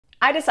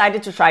I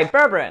decided to try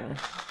berberine.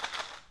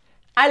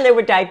 I live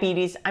with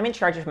diabetes. I'm in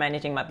charge of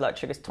managing my blood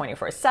sugars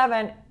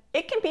 24/7.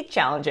 It can be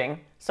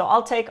challenging, so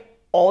I'll take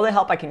all the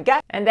help I can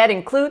get, and that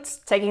includes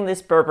taking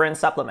this berberine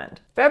supplement.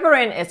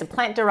 Berberine is a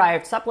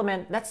plant-derived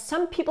supplement that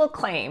some people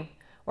claim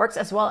works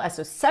as well as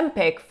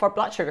Ozempic for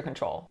blood sugar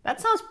control.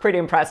 That sounds pretty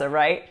impressive,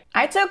 right?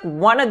 I took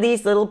one of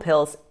these little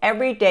pills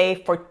every day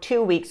for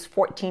 2 weeks,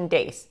 14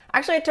 days.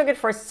 Actually, I took it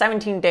for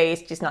 17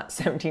 days, just not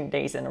 17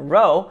 days in a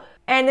row.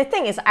 And the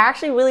thing is, I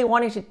actually really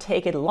wanted to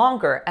take it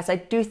longer, as I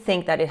do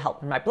think that it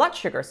helped with my blood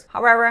sugars.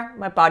 However,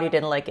 my body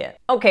didn't like it.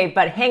 Okay,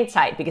 but hang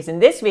tight, because in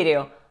this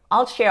video,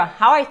 I'll share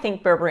how I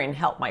think berberine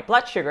helped my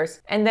blood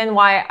sugars, and then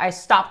why I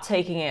stopped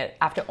taking it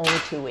after only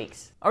 2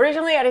 weeks.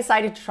 Originally, I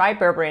decided to try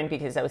berberine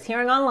because I was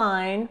hearing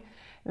online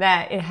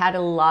that it had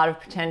a lot of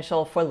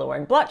potential for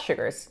lowering blood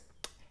sugars.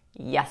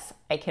 Yes,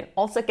 I can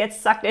also get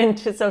sucked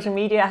into social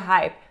media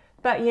hype,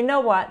 but you know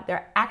what? There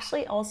are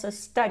actually also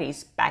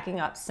studies backing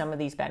up some of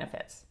these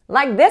benefits.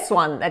 Like this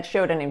one that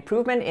showed an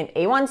improvement in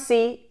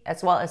A1C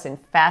as well as in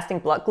fasting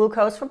blood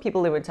glucose for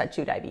people living with type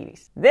 2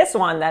 diabetes. This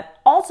one that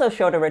also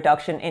showed a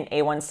reduction in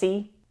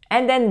A1C.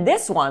 And then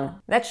this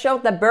one that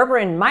showed that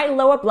berberine might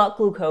lower blood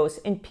glucose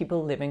in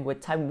people living with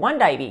type 1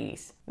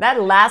 diabetes.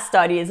 That last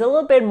study is a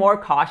little bit more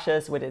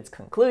cautious with its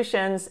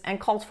conclusions and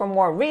calls for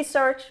more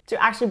research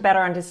to actually better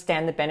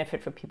understand the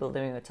benefit for people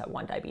living with type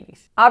 1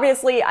 diabetes.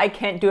 Obviously, I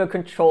can't do a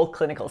controlled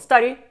clinical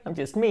study, I'm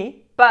just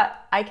me, but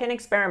I can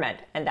experiment,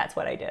 and that's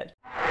what I did.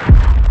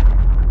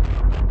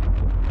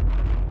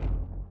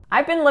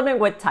 I've been living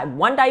with type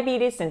 1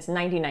 diabetes since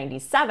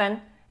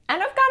 1997,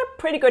 and I've got a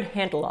pretty good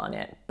handle on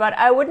it, but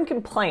I wouldn't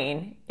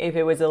complain if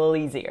it was a little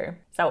easier.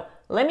 So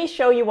let me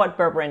show you what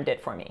berberine did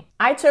for me.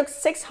 I took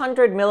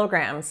 600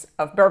 milligrams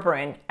of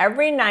berberine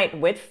every night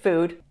with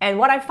food, and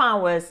what I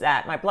found was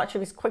that my blood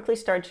sugars quickly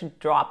started to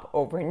drop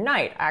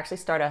overnight. I actually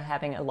started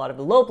having a lot of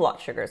low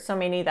blood sugars, so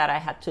many that I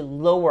had to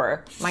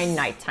lower my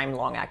nighttime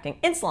long-acting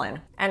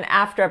insulin. And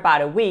after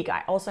about a week,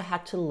 I also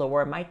had to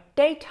lower my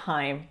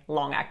daytime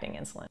long-acting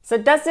insulin. So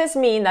does this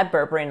mean that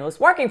berberine was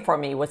working for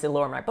me? Was it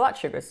lower my blood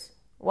sugars?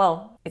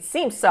 Well, it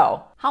seems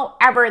so.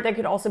 However, there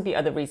could also be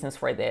other reasons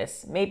for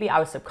this. Maybe I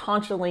was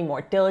subconsciously more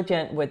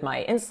diligent with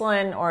my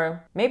insulin,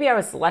 or maybe I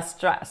was less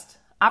stressed.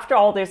 After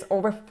all, there's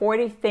over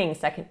 40 things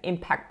that can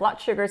impact blood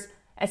sugars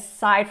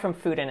aside from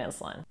food and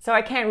insulin. So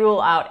I can't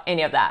rule out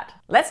any of that.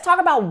 Let's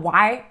talk about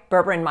why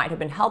berberine might have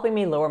been helping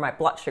me lower my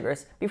blood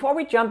sugars before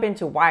we jump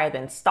into why I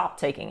then stopped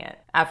taking it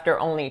after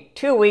only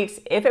 2 weeks,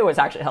 if it was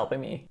actually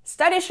helping me.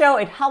 Studies show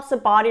it helps the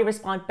body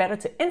respond better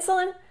to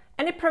insulin,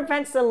 and it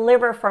prevents the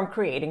liver from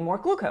creating more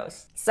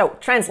glucose. So,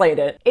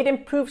 translated, it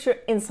improves your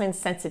insulin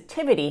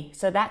sensitivity,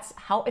 so that's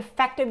how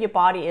effective your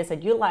body is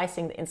at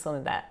utilizing the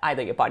insulin that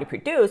either your body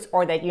produces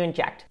or that you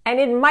inject.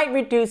 And it might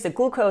reduce the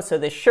glucose or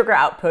the sugar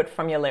output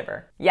from your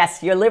liver.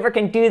 Yes, your liver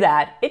can do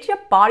that. It's your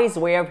body's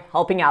way of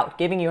helping out,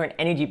 giving you an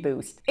energy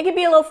boost. It can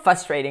be a little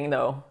frustrating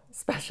though,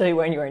 especially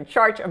when you're in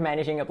charge of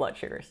managing your blood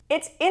sugars.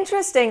 It's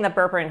interesting that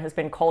berberine has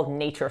been called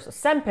nature's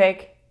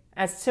Ozempic,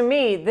 as to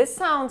me, this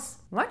sounds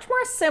much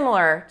more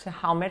similar to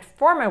how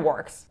metformin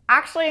works.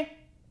 Actually,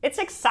 it's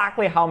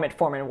exactly how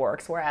metformin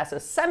works, whereas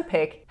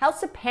Ozempic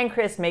helps the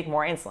pancreas make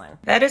more insulin.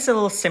 That is a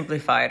little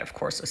simplified, of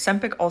course.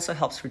 Ozempic also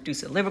helps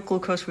reduce the liver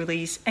glucose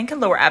release and can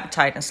lower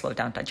appetite and slow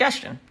down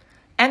digestion.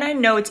 And I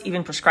know it's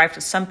even prescribed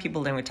to some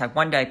people living with type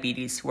 1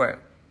 diabetes who are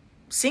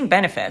seeing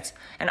benefits.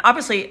 And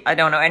obviously, I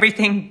don't know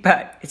everything,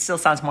 but it still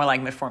sounds more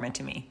like metformin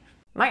to me.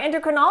 My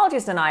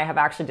endocrinologist and I have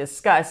actually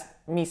discussed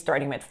me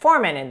starting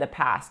metformin in the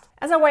past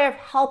as a way of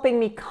helping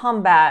me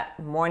combat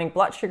morning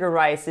blood sugar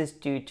rises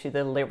due to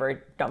the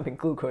liver dumping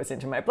glucose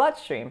into my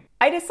bloodstream.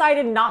 I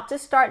decided not to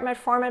start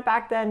metformin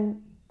back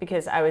then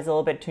because I was a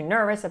little bit too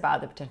nervous about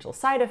the potential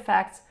side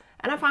effects,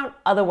 and I found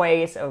other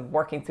ways of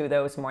working through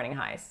those morning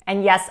highs.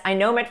 And yes, I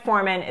know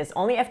metformin is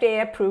only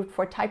FDA approved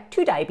for type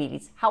 2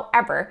 diabetes.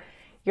 However,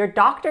 your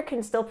doctor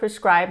can still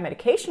prescribe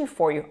medication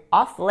for you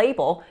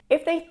off-label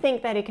if they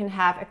think that it can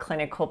have a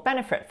clinical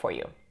benefit for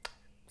you.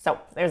 So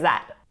there's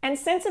that. And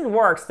since it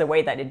works the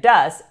way that it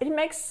does, it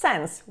makes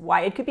sense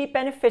why it could be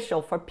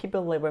beneficial for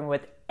people living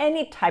with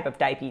any type of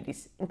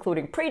diabetes,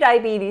 including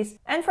pre-diabetes,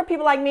 and for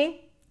people like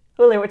me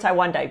who live with type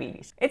 1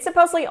 diabetes. It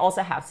supposedly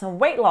also has some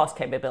weight loss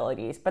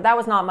capabilities, but that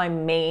was not my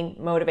main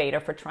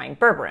motivator for trying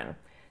berberine.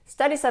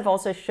 Studies have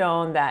also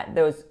shown that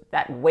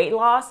weight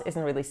loss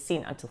isn't really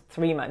seen until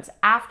 3 months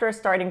after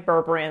starting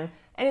berberine,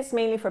 and it's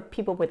mainly for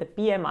people with a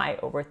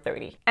BMI over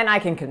 30. And I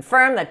can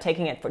confirm that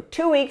taking it for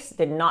 2 weeks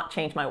did not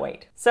change my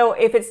weight. So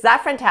if it's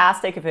that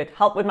fantastic, if it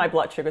helped with my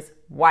blood sugars,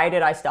 why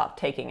did I stop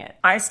taking it?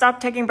 I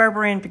stopped taking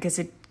berberine because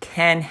it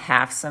can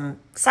have some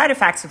side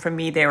effects, and for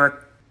me they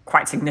were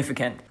quite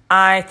significant.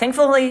 I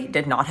thankfully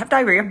did not have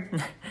diarrhea,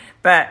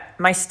 but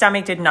my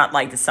stomach did not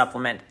like the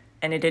supplement,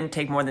 and it didn't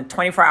take more than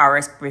 24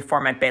 hours before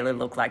my belly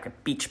looked like a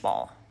beach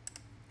ball.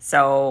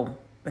 So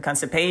the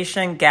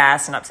constipation,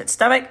 gas, and upset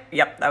stomach,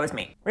 yep, that was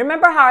me.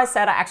 Remember how I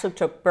said I actually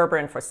took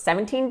berberine for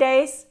 17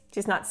 days,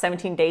 just not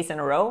 17 days in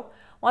a row?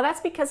 Well,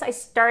 that's because I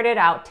started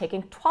out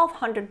taking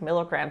 1200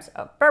 milligrams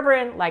of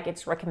berberine like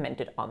it's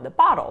recommended on the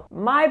bottle.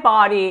 My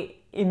body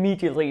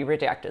immediately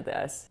rejected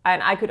this,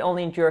 and I could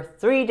only endure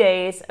 3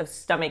 days of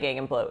stomachache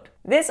and bloat.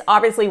 This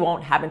obviously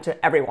won't happen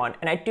to everyone,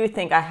 and I do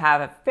think I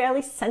have a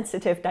fairly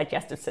sensitive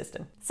digestive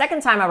system.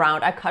 Second time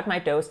around, I cut my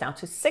dose down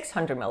to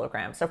 600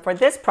 milligrams. So for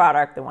this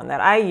product, the one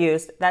that I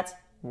used, that's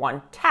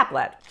 1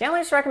 tablet. Generally,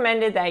 it's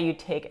recommended that you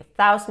take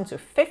 1,000 to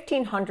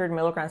 1,500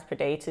 milligrams per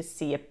day to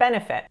see a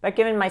benefit. But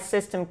given my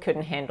system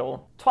couldn't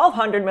handle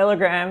 1,200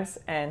 milligrams,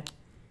 and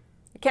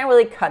you can't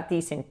really cut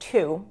these in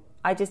two,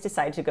 I just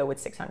decided to go with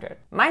 600.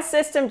 My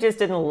system just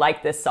didn't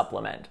like this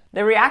supplement.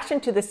 The reaction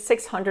to the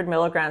 600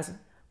 milligrams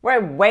were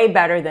way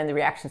better than the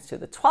reactions to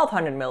the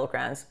 1,200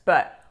 milligrams,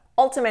 but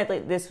ultimately,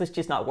 this was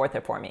just not worth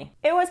it for me.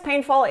 It was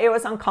painful, it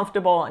was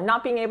uncomfortable, and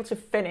not being able to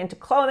fit into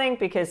clothing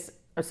because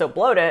I'm so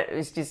bloated, it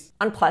was just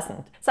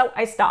unpleasant. So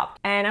I stopped.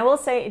 And I will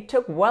say it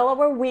took well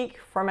over a week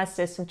for my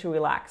system to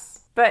relax.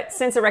 But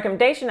since the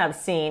recommendation I've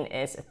seen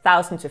is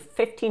 1,000 to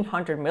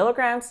 1,500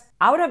 milligrams,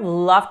 I would have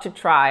loved to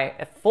try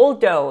a full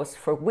dose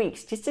for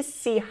weeks just to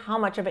see how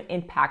much of an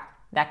impact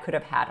that could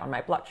have had on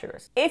my blood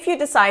sugars. If you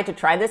decide to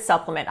try this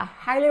supplement, I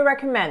highly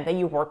recommend that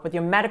you work with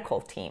your medical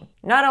team,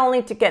 not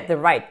only to get the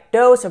right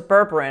dose of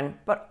berberine,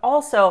 but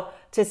also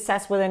to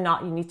assess whether or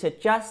not you need to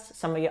adjust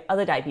some of your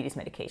other diabetes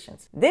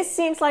medications. This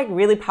seems like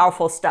really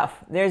powerful stuff.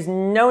 There's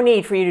no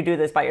need for you to do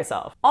this by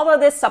yourself. Although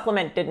this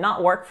supplement did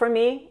not work for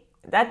me,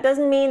 that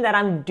doesn't mean that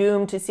I'm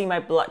doomed to see my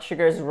blood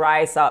sugars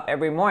rise up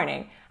every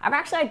morning. I've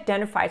actually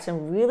identified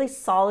some really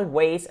solid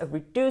ways of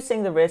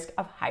reducing the risk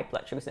of high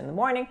blood sugars in the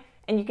morning,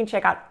 and you can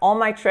check out all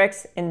my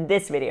tricks in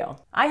this video.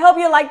 I hope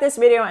you liked this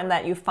video and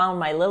that you found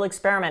my little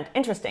experiment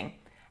interesting.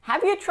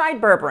 Have you tried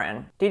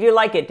berberine? Did you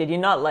like it? Did you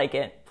not like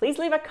it? Please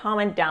leave a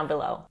comment down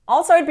below.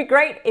 Also, it'd be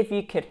great if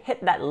you could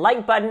hit that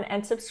like button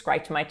and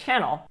subscribe to my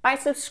channel. By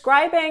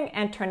subscribing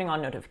and turning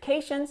on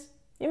notifications,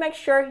 you make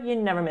sure you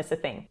never miss a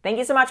thing. Thank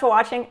you so much for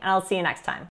watching, and I'll see you next time.